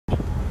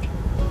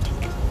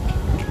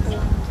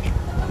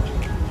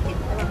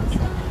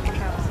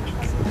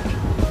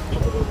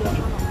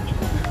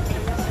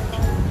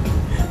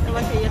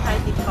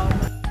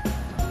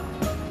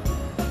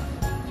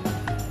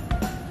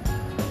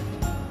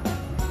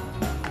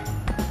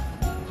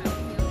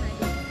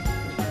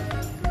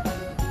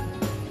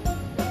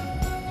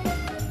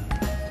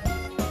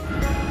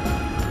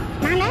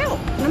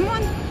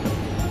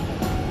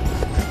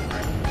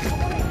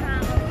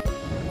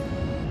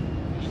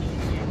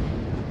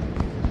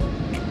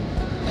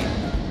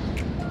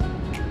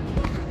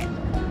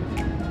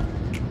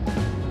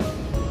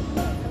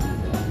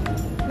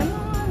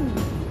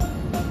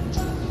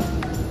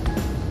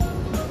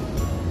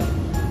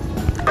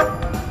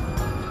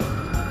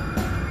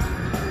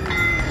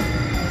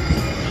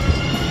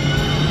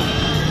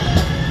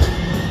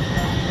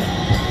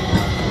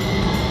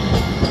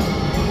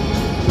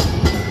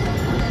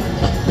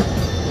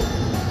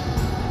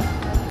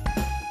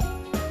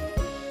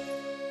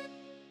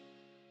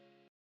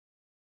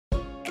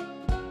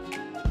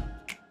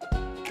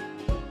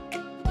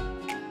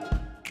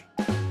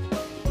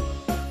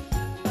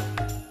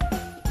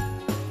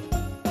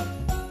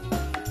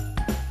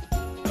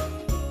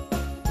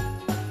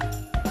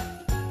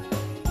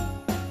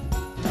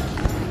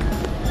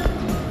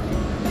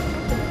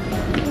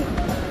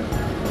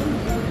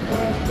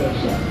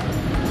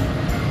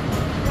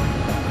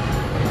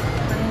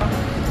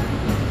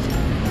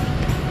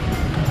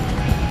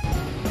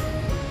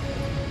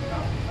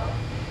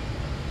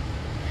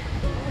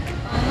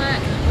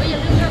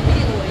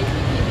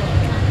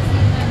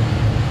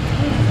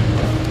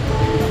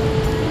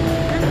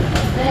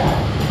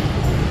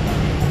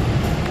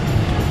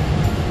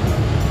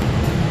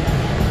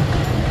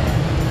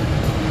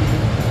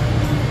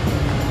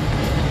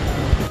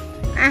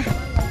Ah,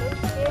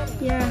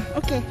 yeah,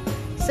 okay.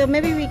 So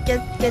maybe we get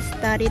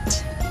started.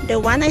 The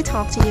one I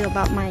talked to you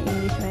about my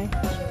English, right?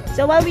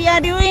 So what we are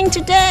doing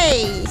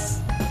today?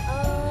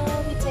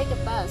 We take a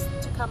bus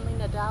to come in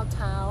the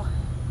downtown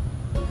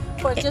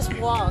for just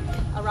walk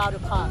around the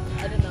park.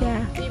 I don't know.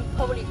 Yeah. We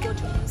probably go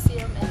to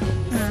museum and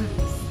then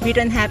We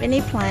don't have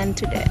any plan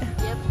today.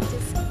 Yep,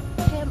 just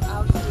came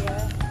out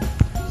here,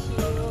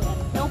 chill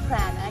and no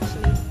plan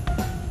actually.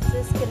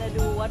 Just gonna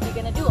do what we're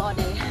gonna do all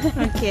day.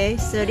 Okay,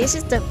 so this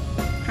is the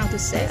how to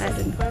say I This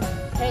is don't the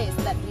first place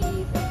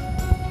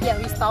that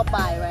we stopped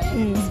by, right?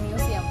 This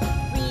museum.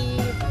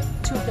 We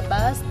took the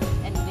bus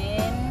and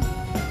then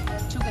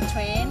took a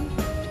train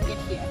to get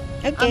here.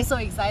 Okay. I'm so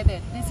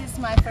excited. This is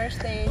my first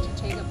day to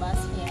take a bus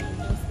here in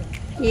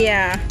Houston.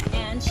 Yeah.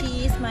 And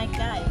she is my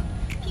guide.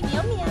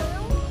 Meow meow.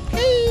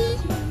 Hey.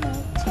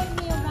 Take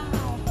me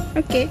around.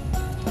 Okay.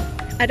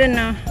 I don't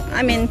know.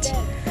 I mean,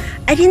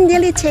 I didn't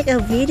really take a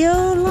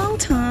video long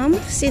time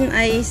since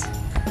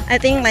I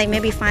think like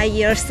maybe 5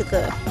 years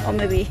ago or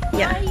maybe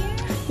yeah. 5 years?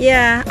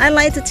 Yeah, I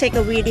like to take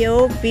a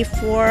video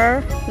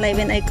before like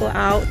when I go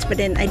out, but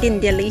then I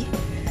didn't really.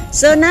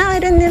 So now I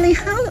don't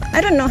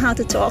know how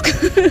to talk.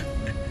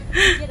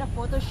 Get a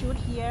photo shoot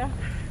here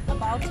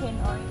about 10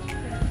 or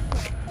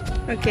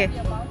 20. Okay.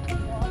 We're about to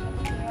walk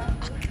over there.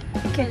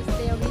 Okay. Because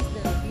there is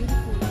the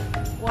beautiful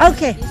water.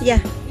 Okay, This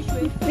yeah. way. Which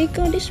way? We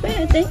go this way,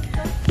 I think.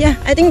 Yeah,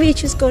 I think we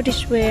just go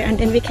this way and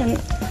then we can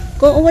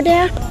go over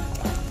there.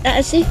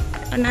 I see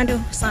another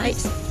side.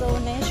 So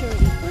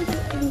naturally.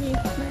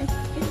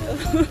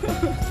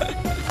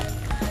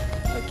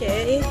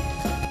 Okay.